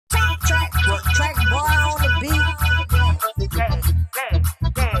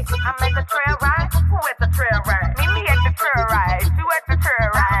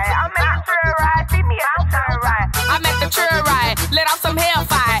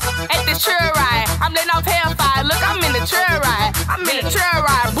I'm in the trail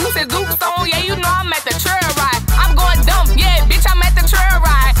ride. Boots and Dukes on, yeah, you know I'm at the trail ride. I'm going dumb, yeah, bitch, I'm at the trail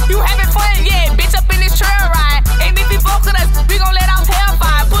ride. You having fun, yeah, bitch, up in this trail ride. And if you fuck with us, we gon' let off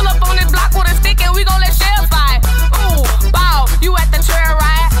hellfire. Pull up on this block with a stick and we gon' let shell fire. Ooh, bow, you at the trail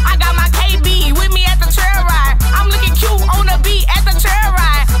ride. I got my KB with me at the trail ride. I'm looking cute on the beat at the trail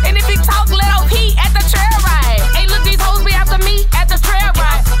ride. And if he talk, let off heat at the trail ride. Hey, look, these hoes be after me at the trail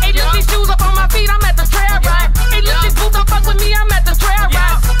ride. Hey, look, these shoes up on my feet, I'm at the trail ride. Hey, look, these boots don't fuck with me, I'm at the trail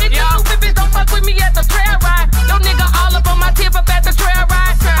ride. Hey, these stupid bitch don't fuck with me at the trail ride. No nigga all up on my tip up at the trail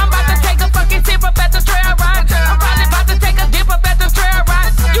ride. I'm about to take a fucking sip up at the trail ride. I'm probably about to take a dip up at the trail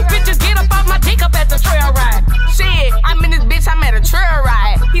ride. You bitches get up off my dick up at the trail ride. Shit, I'm in this bitch, I'm at a trail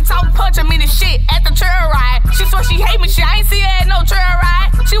ride. He talk punch, I'm in this shit at the trail ride. She swear she hate me, shit, I ain't see her at no trail ride.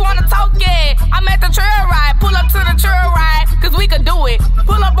 She wanna talk, yeah, I'm at the trail ride. Pull up to the trail ride, cause we could do it.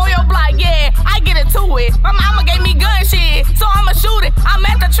 Pull up on your block, yeah, I get it to it. My mama gave me gun shit, so I'ma shoot it. I'm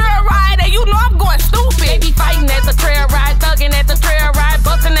at the trail ride, and you know I'm going stupid. They be fighting at the trail ride, thugging at the trail ride,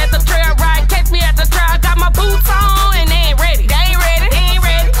 busting at the trail ride. Catch me at the trail, got my boots on, and they ain't ready. They ain't ready, they ain't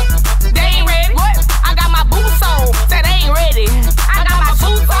ready, they ain't ready. What? I got my boots on, say they ain't ready. I got my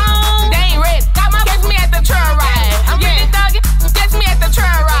boots on, they ain't ready. Got my catch me at the trail ride. I'm really thugging, catch me at the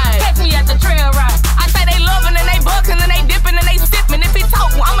trail ride. Catch me at the trail ride. I say they loving and they bucking and they dipping and they sipping. If he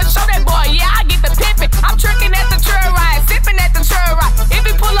talk, I'ma show that boy, yeah, I get the pippin'. I'm tricking at the trail ride, sipping at the trail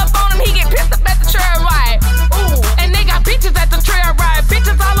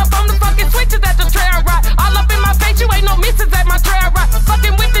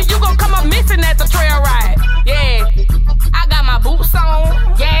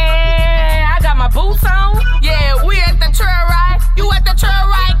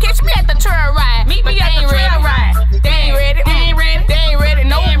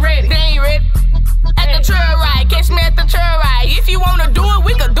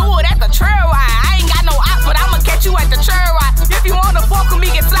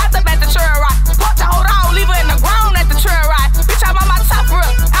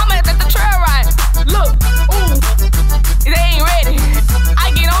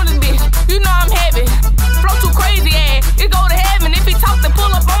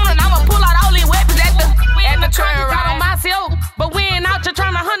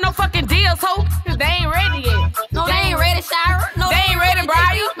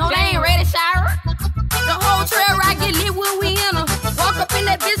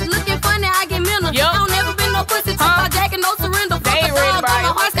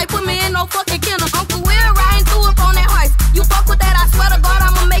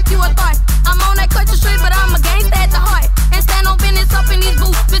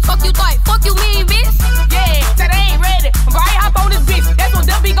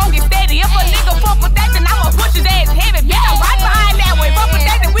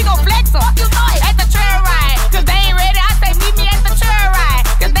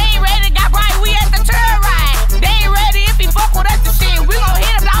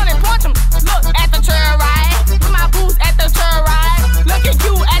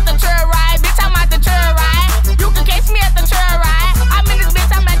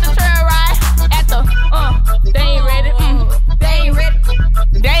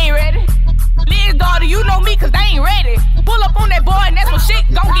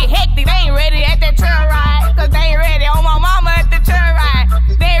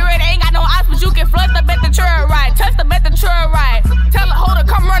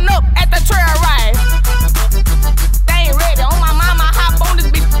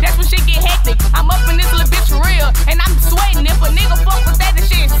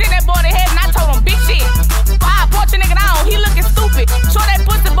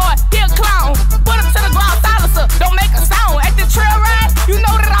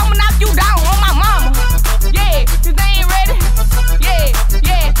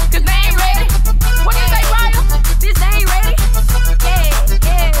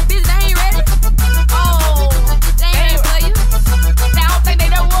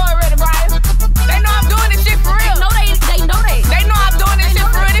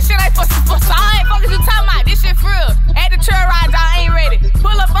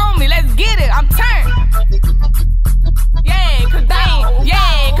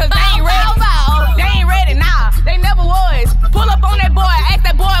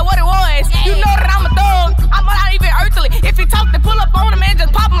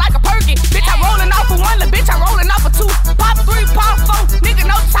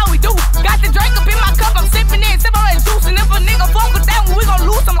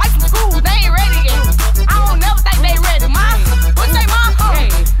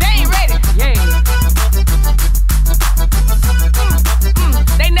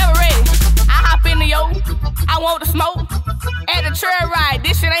the trail ride.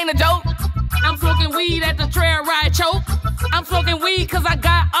 This shit ain't a joke. I'm smoking weed at the trail ride choke. I'm smoking weed cause I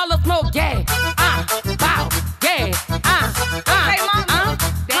got all the smoke gas.